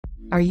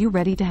Are you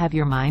ready to have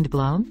your mind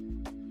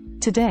blown?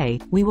 Today,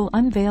 we will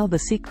unveil the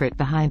secret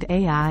behind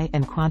AI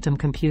and quantum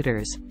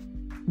computers.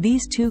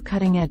 These two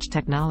cutting-edge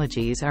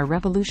technologies are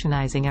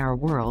revolutionizing our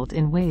world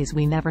in ways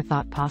we never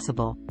thought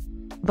possible.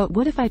 But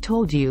what if I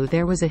told you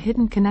there was a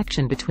hidden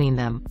connection between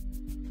them?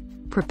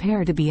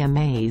 Prepare to be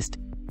amazed.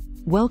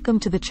 Welcome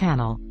to the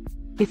channel.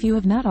 If you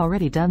have not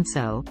already done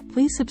so,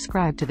 please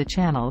subscribe to the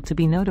channel to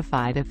be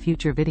notified of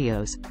future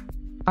videos.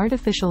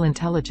 Artificial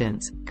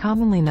intelligence,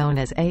 commonly known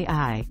as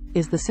AI,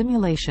 is the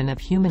simulation of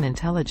human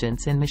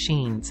intelligence in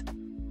machines.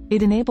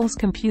 It enables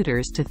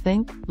computers to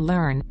think,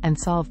 learn, and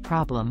solve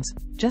problems,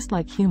 just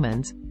like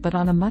humans, but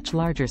on a much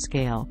larger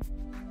scale.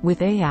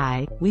 With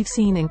AI, we've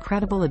seen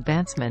incredible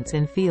advancements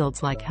in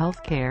fields like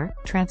healthcare,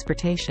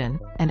 transportation,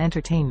 and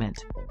entertainment.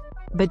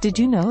 But did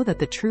you know that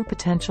the true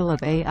potential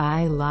of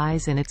AI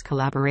lies in its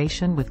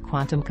collaboration with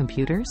quantum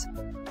computers?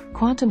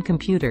 Quantum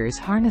computers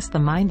harness the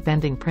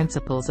mind-bending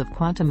principles of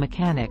quantum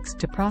mechanics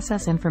to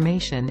process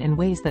information in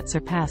ways that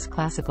surpass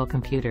classical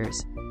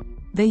computers.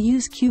 They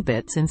use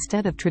qubits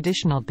instead of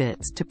traditional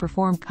bits to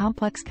perform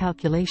complex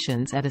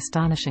calculations at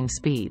astonishing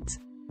speeds.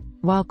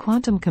 While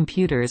quantum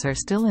computers are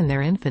still in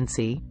their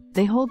infancy,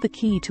 they hold the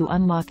key to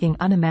unlocking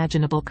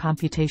unimaginable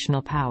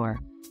computational power.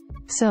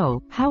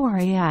 So, how are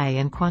AI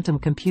and quantum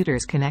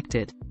computers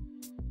connected?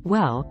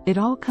 Well, it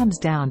all comes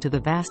down to the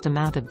vast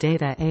amount of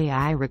data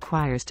AI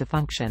requires to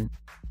function.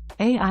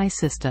 AI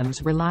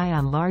systems rely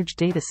on large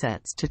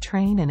datasets to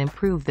train and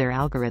improve their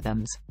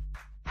algorithms.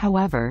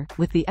 However,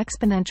 with the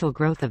exponential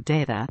growth of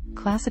data,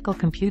 classical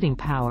computing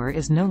power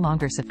is no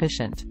longer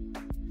sufficient.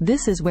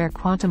 This is where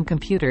quantum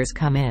computers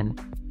come in.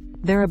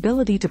 Their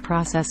ability to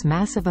process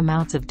massive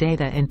amounts of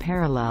data in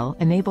parallel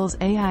enables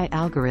AI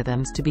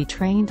algorithms to be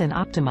trained and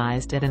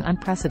optimized at an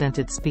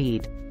unprecedented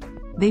speed.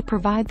 They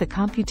provide the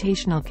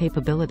computational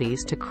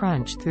capabilities to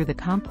crunch through the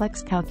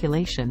complex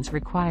calculations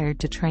required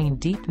to train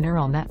deep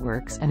neural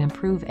networks and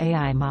improve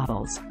AI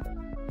models.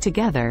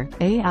 Together,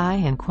 AI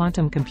and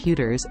quantum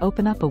computers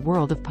open up a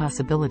world of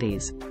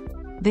possibilities.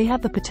 They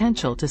have the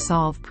potential to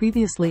solve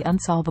previously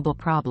unsolvable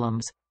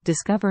problems,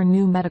 discover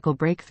new medical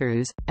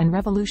breakthroughs, and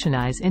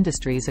revolutionize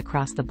industries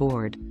across the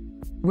board.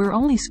 We're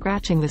only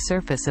scratching the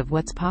surface of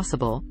what's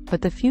possible,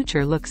 but the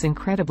future looks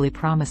incredibly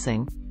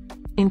promising.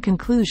 In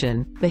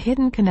conclusion, the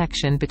hidden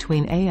connection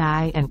between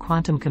AI and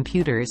quantum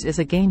computers is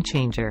a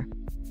game-changer.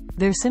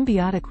 Their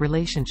symbiotic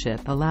relationship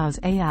allows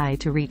AI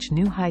to reach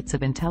new heights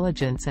of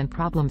intelligence and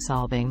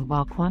problem-solving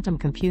while quantum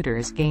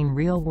computers gain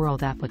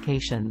real-world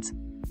applications.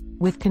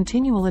 With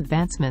continual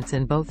advancements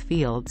in both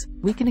fields,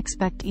 we can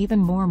expect even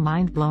more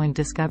mind-blowing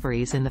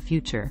discoveries in the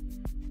future.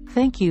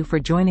 Thank you for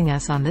joining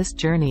us on this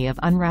journey of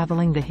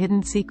unraveling the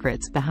hidden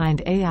secrets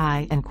behind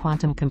AI and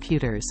quantum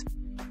computers.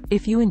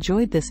 If you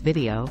enjoyed this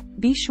video,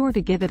 be sure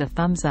to give it a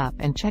thumbs up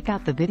and check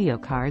out the video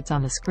cards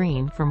on the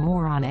screen for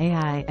more on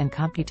AI and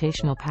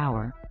computational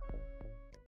power.